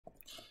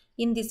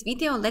In this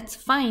video, let's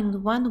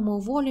find one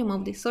more volume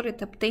of the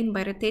solid obtained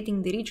by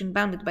rotating the region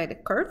bounded by the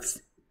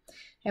curves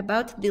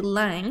about the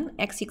line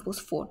x equals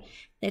 4.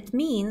 That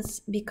means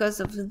because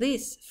of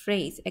this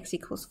phrase x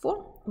equals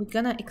 4, we're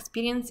gonna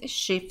experience a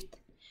shift.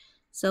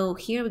 So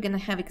here we're gonna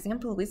have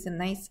example with a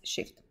nice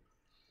shift.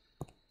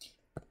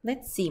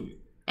 Let's see.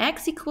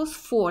 X equals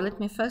 4. Let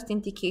me first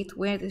indicate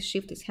where the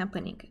shift is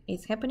happening.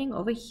 It's happening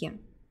over here.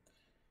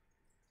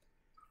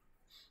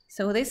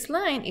 So this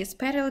line is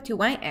parallel to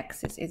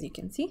y-axis, as you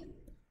can see.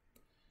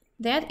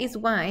 That is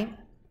why,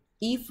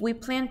 if we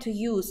plan to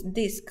use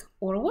disk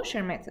or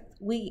washer method,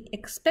 we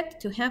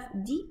expect to have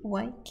dy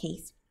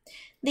case.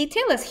 They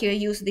tell us here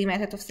use the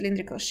method of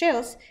cylindrical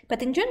shells,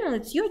 but in general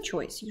it's your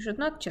choice. You should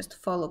not just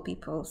follow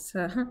people's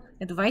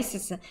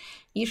advices.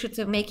 You should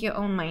make your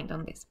own mind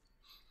on this.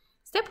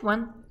 Step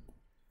 1.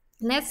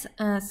 Let's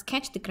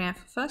sketch the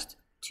graph first,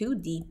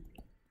 2D.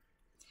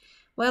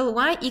 Well,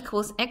 y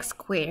equals x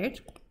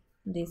squared.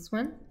 This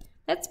one,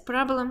 that's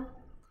problem.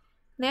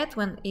 That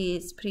one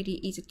is pretty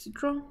easy to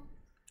draw.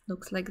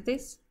 Looks like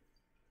this.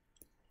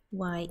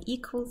 Y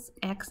equals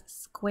x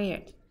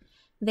squared.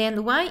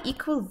 Then y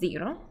equals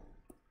 0.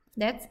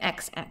 That's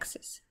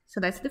x-axis. So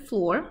that's the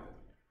floor.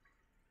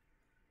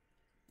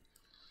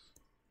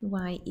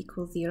 Y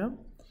equals 0.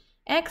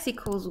 X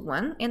equals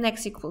 1 and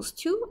x equals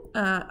 2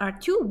 are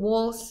two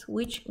walls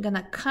which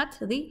gonna cut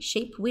the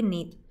shape we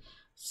need.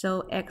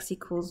 So x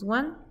equals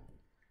 1,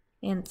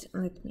 and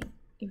let me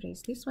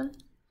erase this one.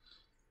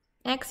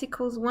 X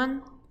equals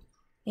 1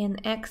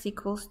 and x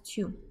equals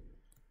 2.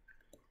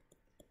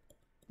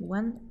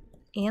 1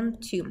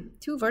 and 2.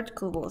 Two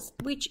vertical walls,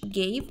 which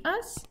gave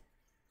us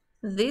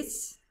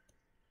this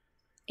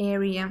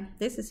area.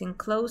 This is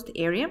enclosed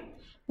area,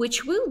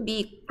 which will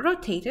be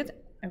rotated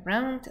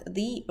around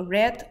the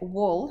red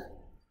wall,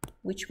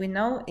 which we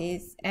know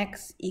is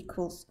x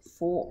equals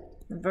 4,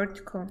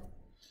 vertical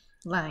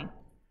line.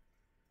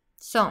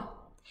 So,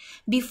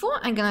 before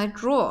I'm gonna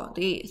draw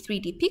the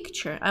 3D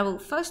picture, I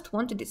first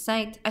want to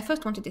decide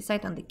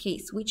on the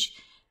case, which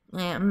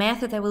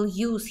method I will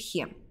use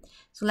here.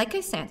 So like I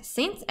said,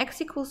 since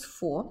x equals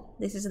 4,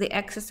 this is the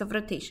axis of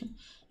rotation,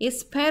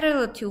 is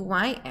parallel to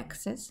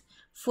y-axis,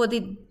 for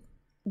the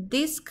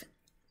disk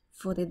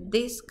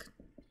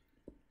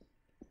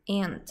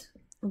and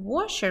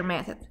washer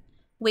method,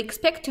 we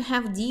expect to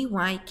have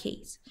dy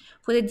case.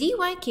 For the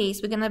dy case,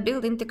 we're gonna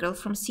build integral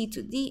from c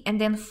to d and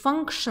then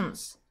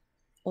functions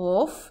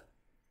of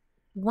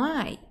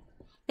y.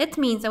 That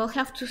means I will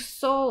have to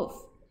solve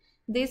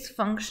this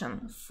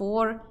function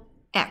for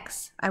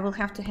x. I will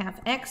have to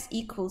have x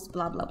equals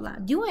blah blah blah.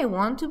 Do I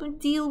want to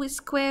deal with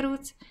square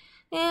roots?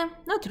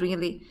 Not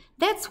really.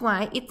 That's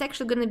why it's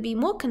actually going to be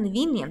more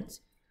convenient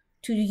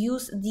to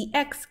use the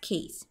x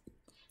case.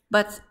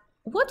 But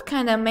what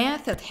kind of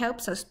method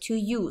helps us to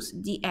use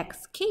the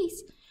x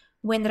case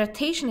when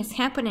rotation is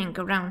happening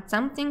around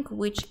something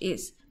which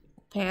is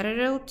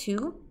parallel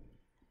to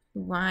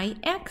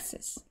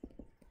y-axis?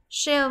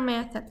 Shell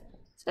method.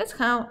 So that's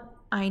how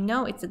I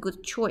know it's a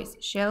good choice,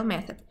 shell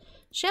method.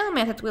 Shell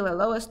method will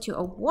allow us to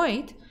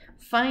avoid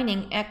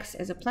finding x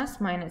as a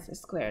plus minus a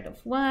square root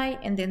of y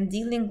and then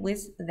dealing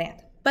with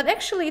that. But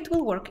actually it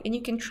will work and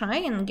you can try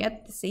and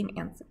get the same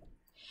answer.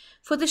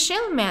 For the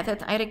shell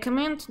method, I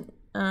recommend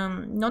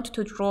not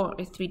to draw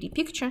a 3D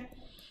picture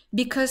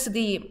because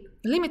the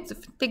limits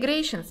of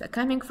integrations are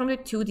coming from the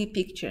 2D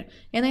picture.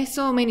 And I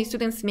saw many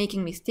students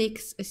making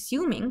mistakes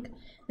assuming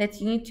that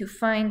you need to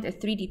find a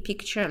 3D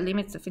picture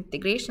limits of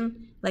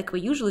integration like we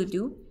usually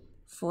do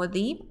for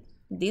the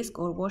disk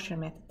or washer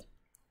method.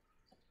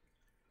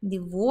 The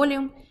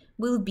volume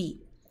will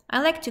be,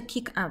 I like to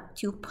kick out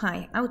 2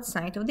 pi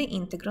outside of the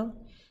integral.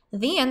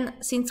 Then,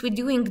 since we're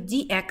doing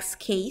dx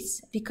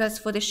case, because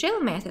for the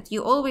shell method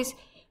you always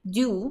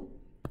do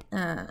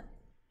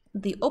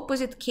the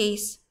opposite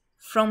case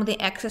from the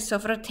axis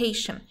of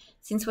rotation.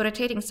 Since we're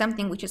rotating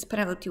something which is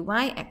parallel to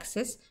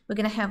y-axis, we're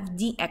going to have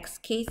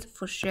dx case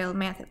for shell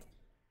method.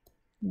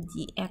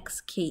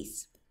 Dx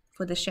case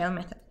for the shell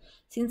method.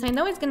 Since I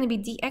know it's going to be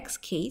dx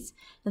case,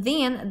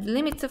 then the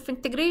limits of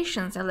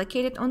integrations are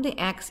located on the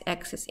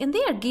x-axis, and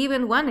they are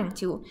given 1 and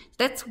 2.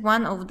 That's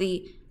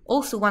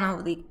also one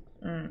of the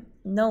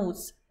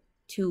notes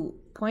to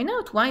point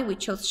out why we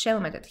chose shell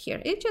method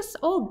here. It just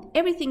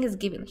everything is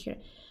given here.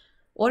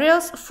 Or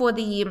else for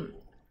the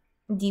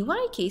dy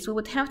case, we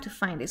would have to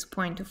find this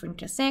point of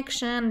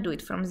intersection, do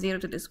it from 0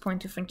 to this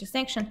point of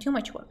intersection, too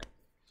much work.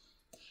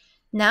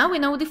 Now we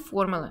know the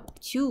formula,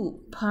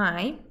 2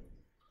 pi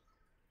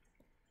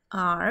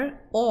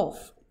r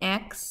of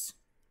x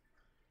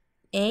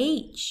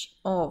h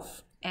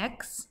of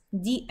x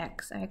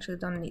dx. I actually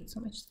don't need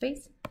so much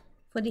space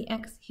for the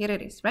x. Here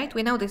it is, right?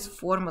 We know this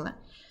formula.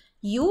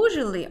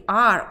 Usually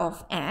r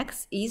of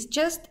x is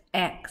just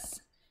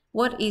x.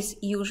 What is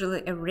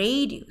usually a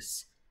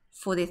radius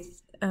for the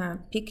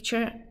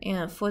picture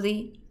for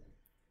the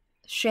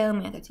shell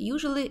method?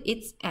 Usually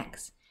it's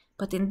x.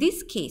 But in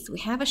this case we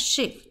have a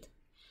shift.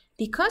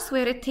 Because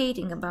we're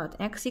rotating about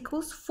x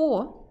equals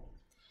 4,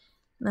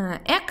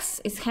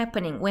 x is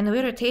happening when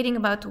we're rotating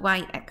about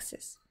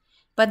y-axis.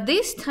 But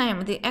this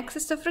time the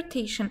axis of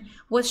rotation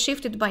was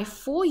shifted by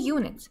 4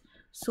 units.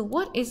 So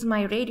what is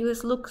my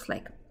radius looks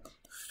like?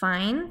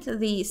 Find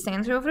the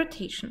center of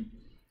rotation.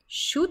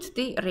 Shoot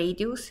the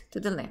radius to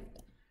the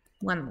left.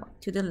 One more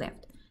to the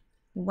left.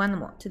 One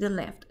more to the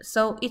left.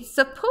 So it's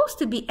supposed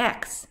to be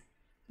x,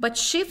 but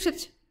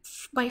shifted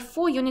by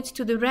 4 units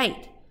to the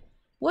right.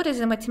 What is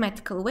a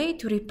mathematical way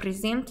to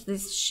represent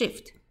this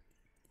shift?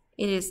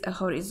 It is a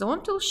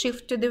horizontal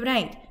shift to the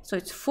right. So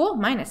it's 4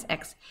 minus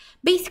x.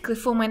 Basically,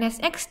 4 minus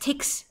x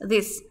takes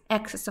this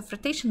axis of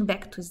rotation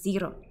back to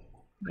 0,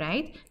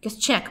 right?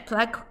 Just check,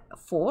 plug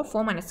 4.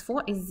 4 minus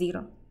 4 is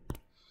 0.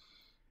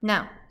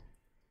 Now,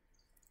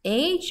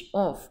 h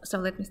of, so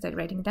let me start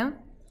writing down,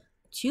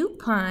 2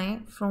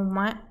 pi from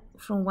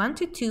 1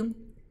 to 2,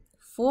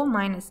 4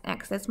 minus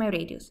x, that's my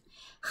radius.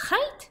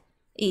 Height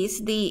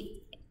is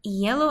the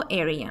yellow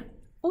area,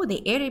 or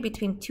the area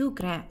between 2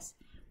 graphs.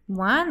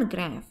 One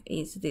graph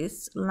is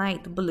this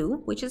light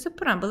blue, which is a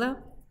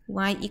parabola,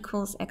 y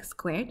equals x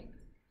squared.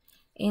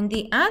 And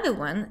the other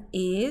one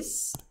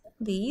is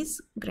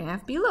this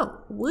graph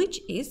below, which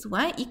is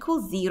y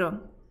equals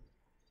 0.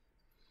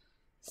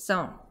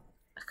 So,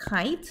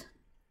 height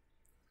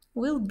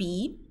will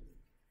be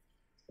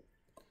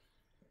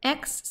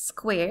x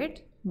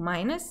squared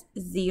minus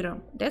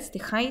 0. That's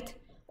the height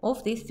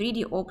of the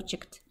 3D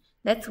object.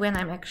 That's when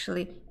I'm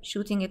actually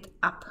shooting it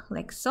up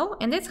like so.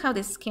 And that's how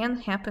the scan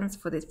happens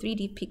for the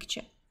 3D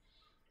picture.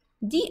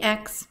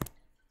 dx.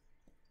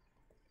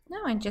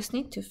 Now I just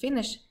need to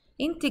finish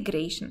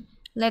integration.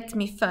 Let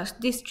me first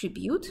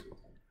distribute.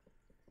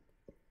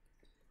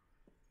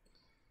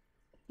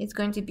 It's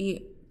going to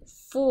be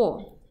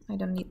 4, I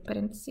don't need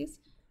parentheses,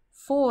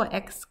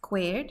 4x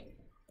squared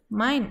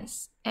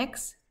minus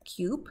x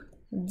cubed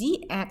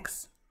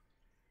dx.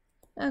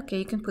 Okay,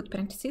 you can put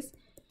parentheses.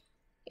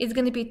 It's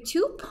going to be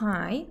 2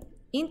 pi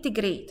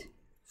integrate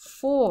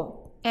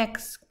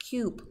 4x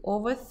cubed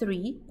over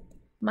 3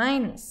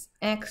 minus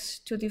x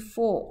to the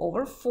 4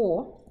 over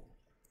 4,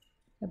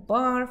 a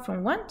bar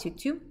from 1 to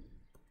 2.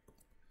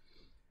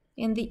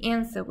 And the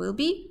answer will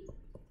be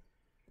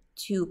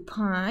 2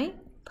 pi,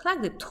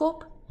 plug the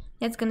top,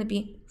 that's going to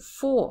be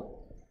 4.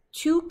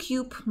 2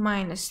 cubed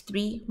minus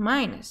 3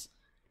 minus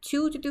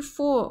 2 to the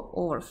 4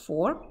 over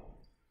 4.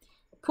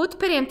 Put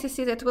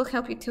parentheses, that will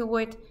help you to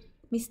avoid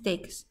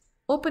mistakes.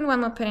 Open one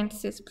more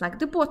parenthesis, plug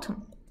the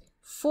bottom.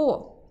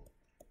 4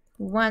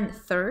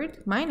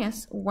 1/3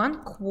 minus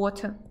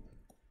 1/4.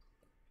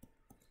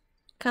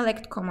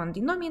 Collect common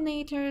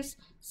denominators,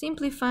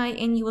 simplify,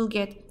 and you will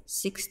get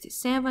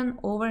 67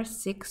 over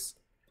 6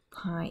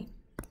 pi.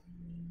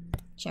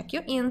 Check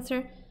your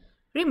answer.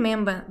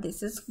 Remember,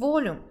 this is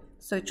volume,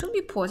 so it should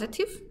be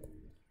positive,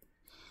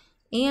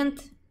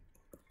 and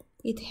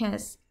it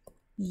has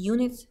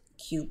units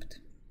cubed.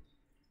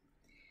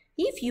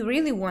 If you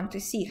really want to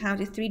see how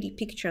the 3D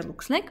picture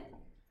looks like,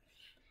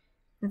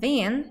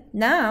 then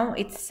now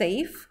it's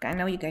safe. I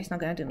know you guys are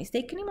not going to do a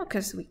mistake anymore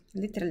because we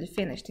literally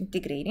finished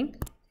integrating.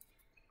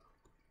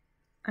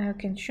 I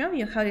can show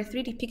you how the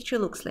 3D picture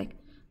looks like.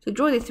 To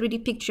draw the 3D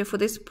picture for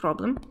this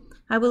problem,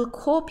 I will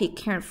copy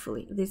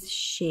carefully this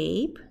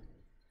shape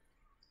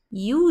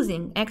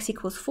using x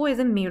equals 4 as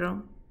a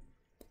mirror,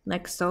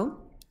 like so.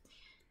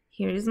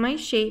 Here is my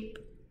shape,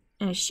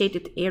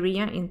 shaded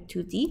area in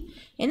 2D,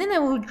 and then I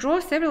will draw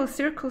several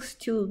circles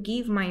to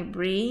give my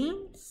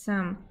brain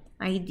some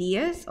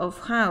ideas of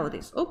how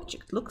this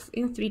object looks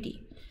in 3D.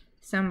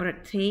 Some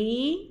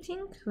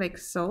rotating, like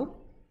so.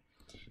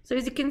 So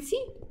as you can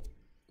see,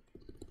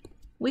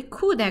 we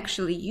could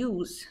actually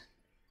use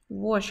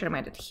washer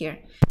method here.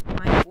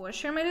 Why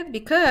washer method?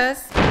 Because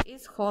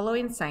it's hollow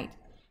inside.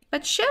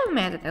 But shell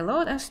method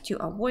allowed us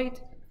to avoid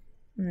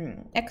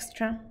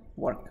extra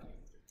work.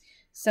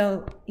 So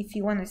if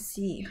you want to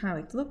see how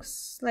it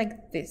looks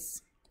like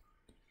this,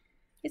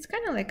 it's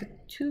kind of like a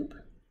tube,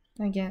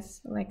 I guess,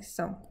 like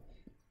so,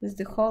 with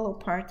the hollow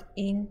part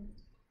in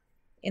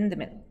the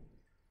middle.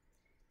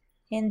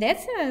 And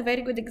that's a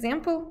very good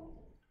example.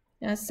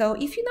 So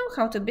if you know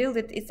how to build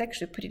it, it's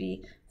actually pretty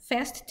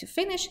fast to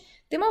finish.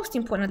 The most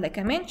important, like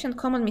I mentioned,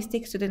 common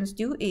mistake students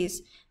do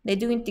is they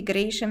do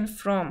integration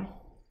from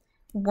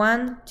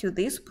 1 to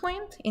this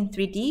point in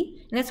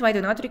 3D, and that's why I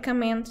do not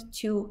recommend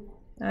to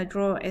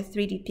draw a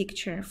 3D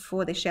picture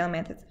for the shell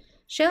method.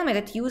 Shell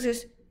method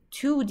uses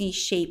 2D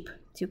shape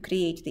to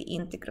create the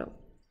integral.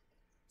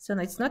 So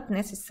it's not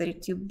necessary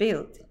to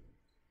build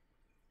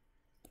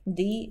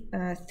the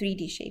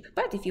 3D shape.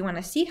 But if you want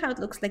to see how it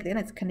looks like, then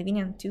it's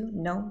convenient to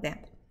know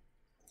that.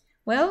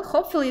 Well,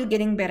 hopefully you're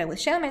getting better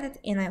with shell method,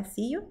 and I'll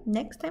see you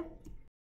next time.